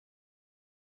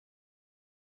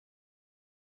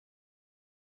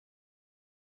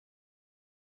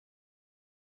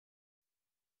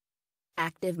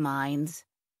active minds.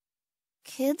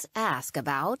 Kids ask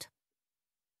about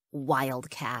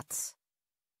wildcats.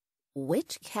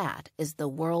 Which cat is the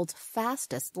world's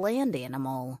fastest land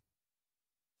animal?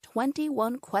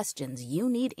 21 questions you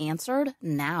need answered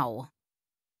now.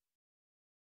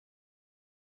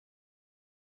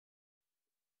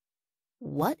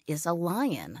 What is a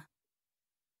lion?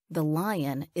 The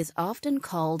lion is often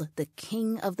called the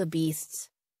king of the beasts.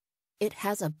 It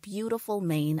has a beautiful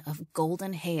mane of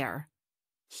golden hair,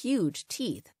 huge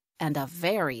teeth, and a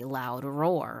very loud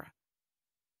roar.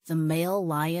 The male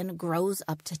lion grows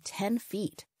up to 10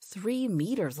 feet, 3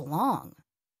 meters long.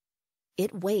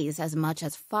 It weighs as much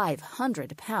as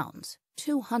 500 pounds,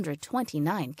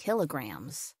 229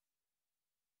 kilograms.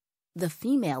 The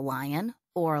female lion,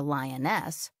 or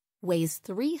lioness, weighs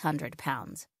 300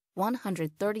 pounds,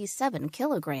 137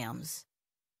 kilograms.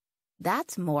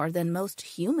 That's more than most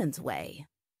humans weigh.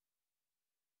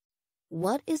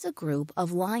 What is a group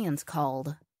of lions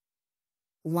called?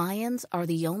 Lions are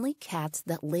the only cats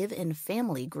that live in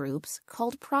family groups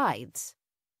called prides.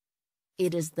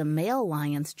 It is the male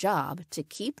lion's job to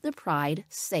keep the pride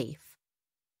safe.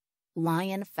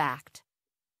 Lion fact: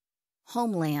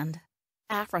 Homeland,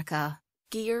 Africa,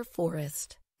 Gir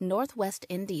Forest, Northwest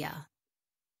India.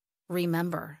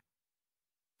 Remember,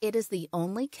 it is the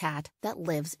only cat that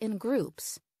lives in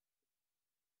groups.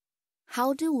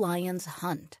 How do lions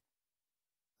hunt?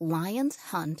 Lions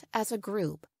hunt as a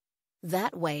group.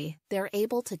 That way, they're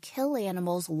able to kill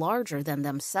animals larger than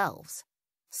themselves,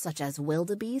 such as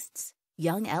wildebeests,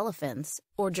 young elephants,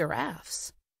 or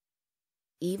giraffes.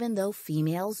 Even though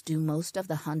females do most of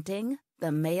the hunting,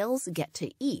 the males get to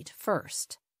eat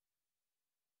first.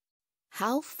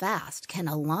 How fast can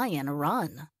a lion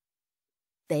run?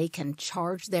 They can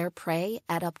charge their prey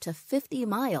at up to 50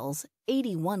 miles,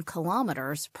 81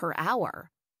 kilometers per hour.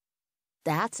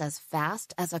 That's as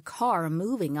fast as a car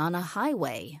moving on a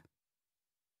highway.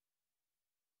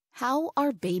 How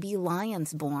are baby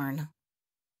lions born?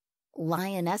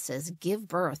 Lionesses give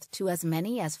birth to as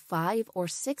many as 5 or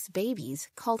 6 babies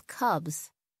called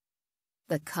cubs.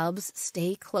 The cubs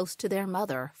stay close to their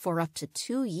mother for up to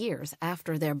 2 years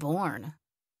after they're born.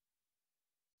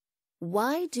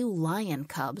 Why do lion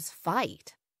cubs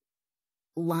fight?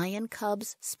 Lion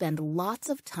cubs spend lots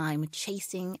of time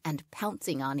chasing and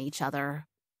pouncing on each other.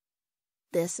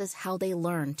 This is how they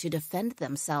learn to defend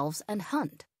themselves and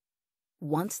hunt.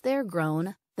 Once they're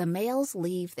grown, the males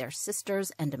leave their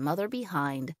sisters and mother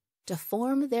behind to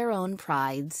form their own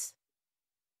prides.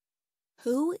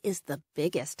 Who is the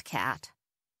biggest cat?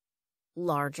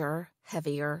 Larger,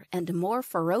 heavier, and more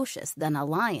ferocious than a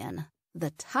lion,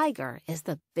 the tiger is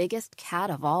the biggest cat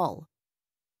of all.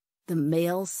 The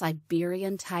male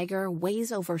Siberian tiger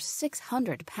weighs over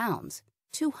 600 pounds,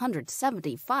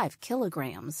 275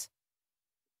 kilograms.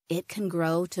 It can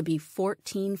grow to be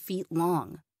 14 feet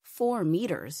long, 4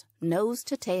 meters, nose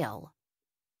to tail.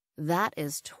 That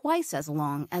is twice as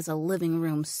long as a living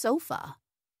room sofa.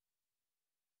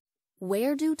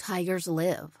 Where do tigers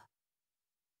live?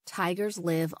 Tigers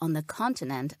live on the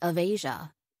continent of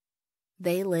Asia.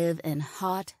 They live in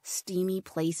hot, steamy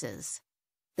places.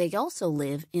 They also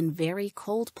live in very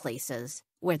cold places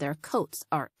where their coats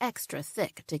are extra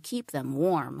thick to keep them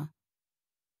warm.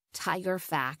 Tiger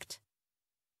fact: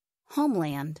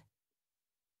 Homeland,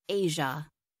 Asia.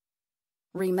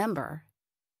 Remember,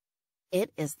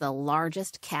 it is the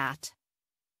largest cat.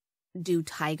 Do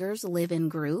tigers live in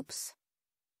groups?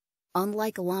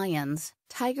 Unlike lions,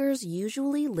 tigers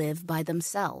usually live by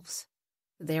themselves.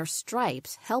 Their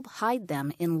stripes help hide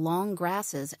them in long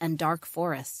grasses and dark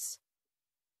forests.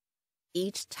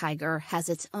 Each tiger has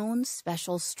its own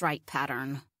special stripe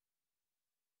pattern.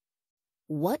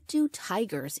 What do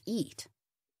tigers eat?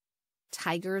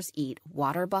 Tigers eat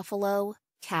water buffalo,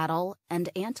 cattle, and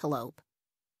antelope.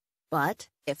 But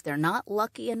if they're not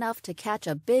lucky enough to catch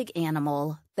a big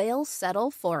animal, they'll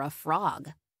settle for a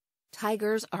frog.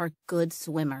 Tigers are good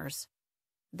swimmers.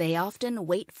 They often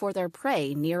wait for their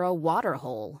prey near a water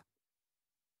hole.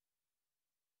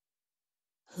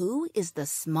 Who is the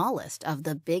smallest of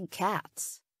the big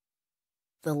cats?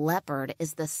 The leopard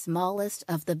is the smallest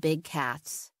of the big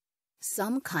cats.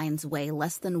 Some kinds weigh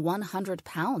less than 100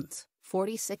 pounds,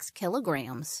 46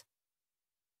 kilograms.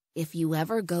 If you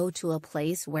ever go to a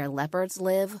place where leopards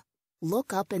live,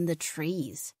 look up in the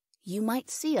trees. You might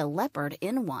see a leopard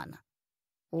in one.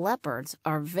 Leopards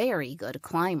are very good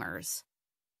climbers.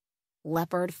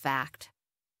 Leopard fact: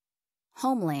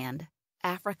 Homeland,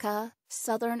 Africa,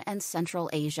 Southern and Central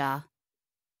Asia.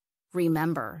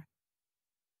 Remember,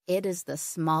 it is the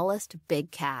smallest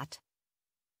big cat.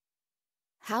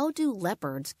 How do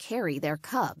leopards carry their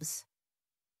cubs?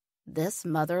 This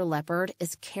mother leopard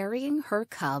is carrying her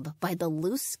cub by the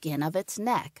loose skin of its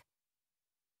neck.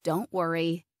 Don't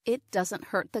worry, it doesn't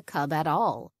hurt the cub at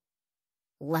all.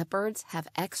 Leopards have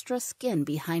extra skin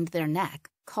behind their neck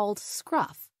called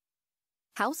scruff.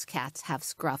 House cats have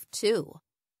scruff too.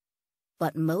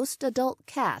 But most adult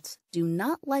cats do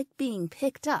not like being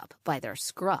picked up by their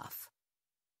scruff.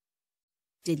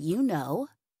 Did you know?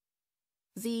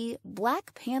 The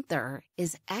Black Panther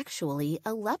is actually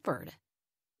a leopard.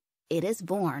 It is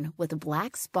born with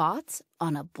black spots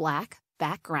on a black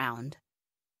background.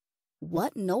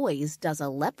 What noise does a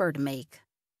leopard make?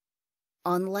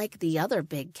 Unlike the other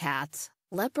big cats,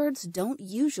 leopards don't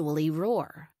usually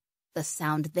roar. The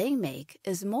sound they make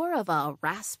is more of a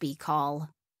raspy call.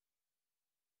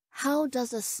 How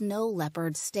does a snow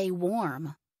leopard stay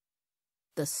warm?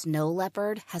 The snow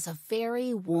leopard has a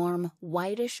very warm,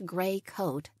 whitish-gray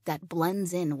coat that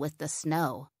blends in with the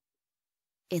snow.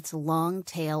 Its long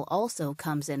tail also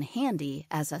comes in handy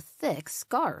as a thick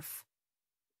scarf.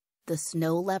 The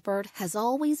snow leopard has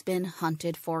always been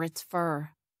hunted for its fur.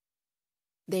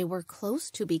 They were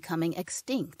close to becoming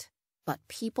extinct, but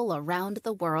people around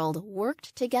the world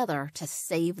worked together to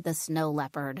save the snow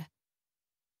leopard.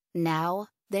 Now,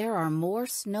 there are more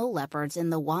snow leopards in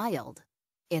the wild.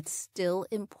 It's still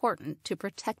important to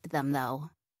protect them, though.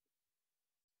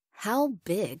 How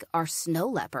big are snow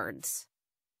leopards?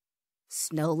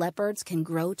 Snow leopards can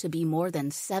grow to be more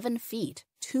than 7 feet,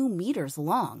 2 meters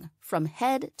long, from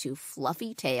head to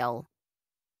fluffy tail.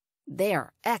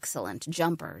 They're excellent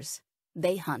jumpers.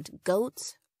 They hunt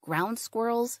goats, ground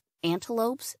squirrels,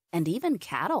 antelopes, and even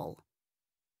cattle.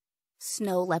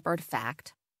 Snow leopard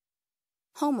fact.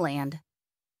 Homeland: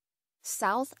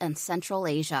 South and Central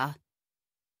Asia.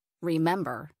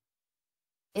 Remember,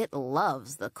 it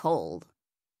loves the cold.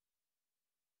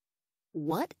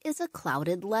 What is a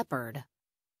clouded leopard?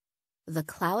 The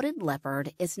clouded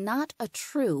leopard is not a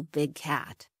true big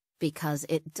cat because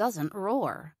it doesn't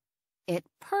roar. It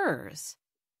purrs.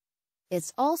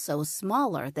 It's also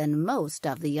smaller than most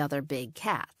of the other big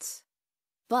cats.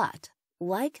 But,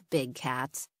 like big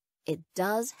cats, it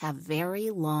does have very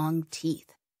long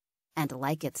teeth. And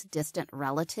like its distant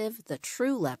relative, the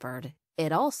true leopard,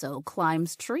 it also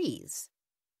climbs trees.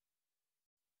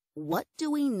 What do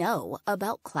we know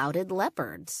about clouded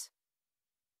leopards?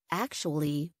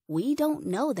 Actually, we don't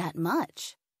know that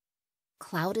much.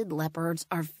 Clouded leopards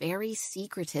are very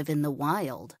secretive in the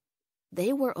wild.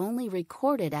 They were only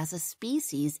recorded as a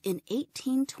species in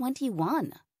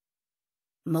 1821.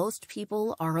 Most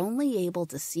people are only able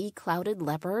to see clouded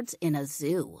leopards in a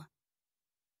zoo.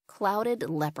 Clouded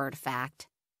leopard fact.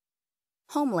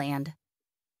 Homeland: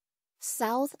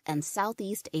 South and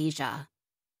Southeast Asia.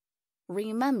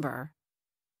 Remember,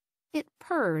 it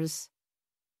purrs.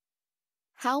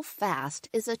 How fast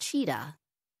is a cheetah?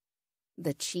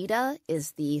 The cheetah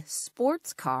is the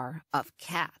sports car of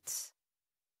cats.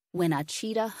 When a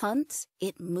cheetah hunts,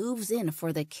 it moves in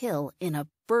for the kill in a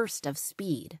burst of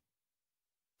speed.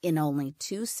 In only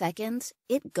 2 seconds,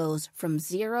 it goes from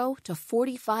 0 to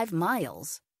 45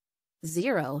 miles,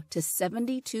 0 to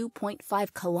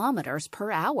 72.5 kilometers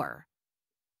per hour.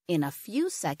 In a few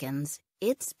seconds,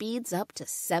 it speeds up to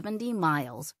 70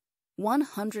 miles,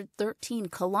 113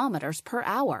 kilometers per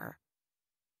hour.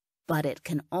 But it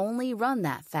can only run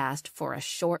that fast for a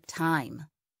short time.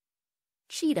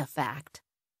 Cheetah fact.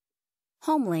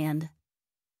 Homeland: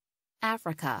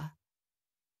 Africa.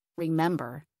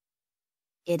 Remember,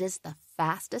 it is the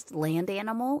fastest land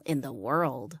animal in the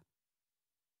world.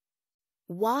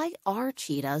 Why are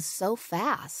cheetahs so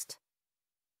fast?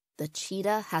 The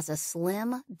cheetah has a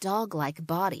slim, dog-like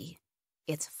body.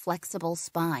 Its flexible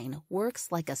spine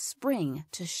works like a spring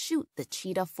to shoot the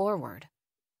cheetah forward.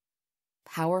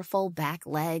 Powerful back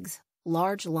legs,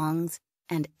 large lungs,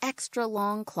 and extra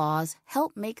long claws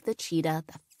help make the cheetah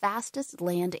the fastest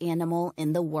land animal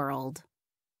in the world.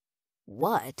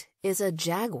 What is a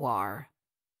jaguar?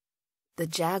 The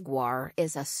jaguar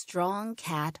is a strong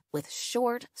cat with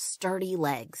short, sturdy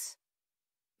legs.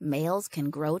 Males can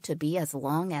grow to be as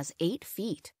long as 8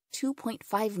 feet,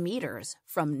 2.5 meters,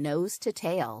 from nose to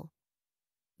tail.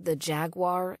 The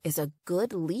jaguar is a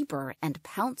good leaper and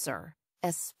pouncer,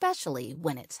 especially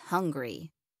when it's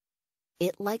hungry.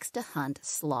 It likes to hunt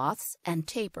sloths and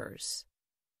tapirs.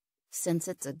 Since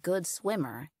it's a good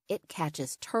swimmer, it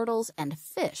catches turtles and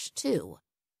fish, too.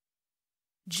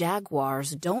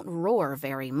 Jaguars don't roar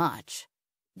very much.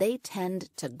 They tend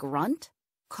to grunt,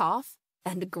 cough,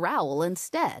 and growl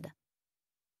instead.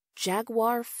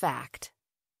 Jaguar fact.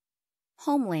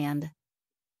 Homeland: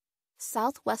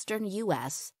 Southwestern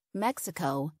U.S.,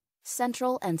 Mexico,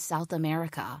 Central and South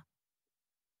America.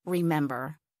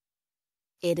 Remember,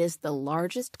 It is the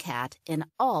largest cat in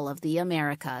all of the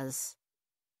Americas.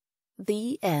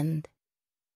 The end.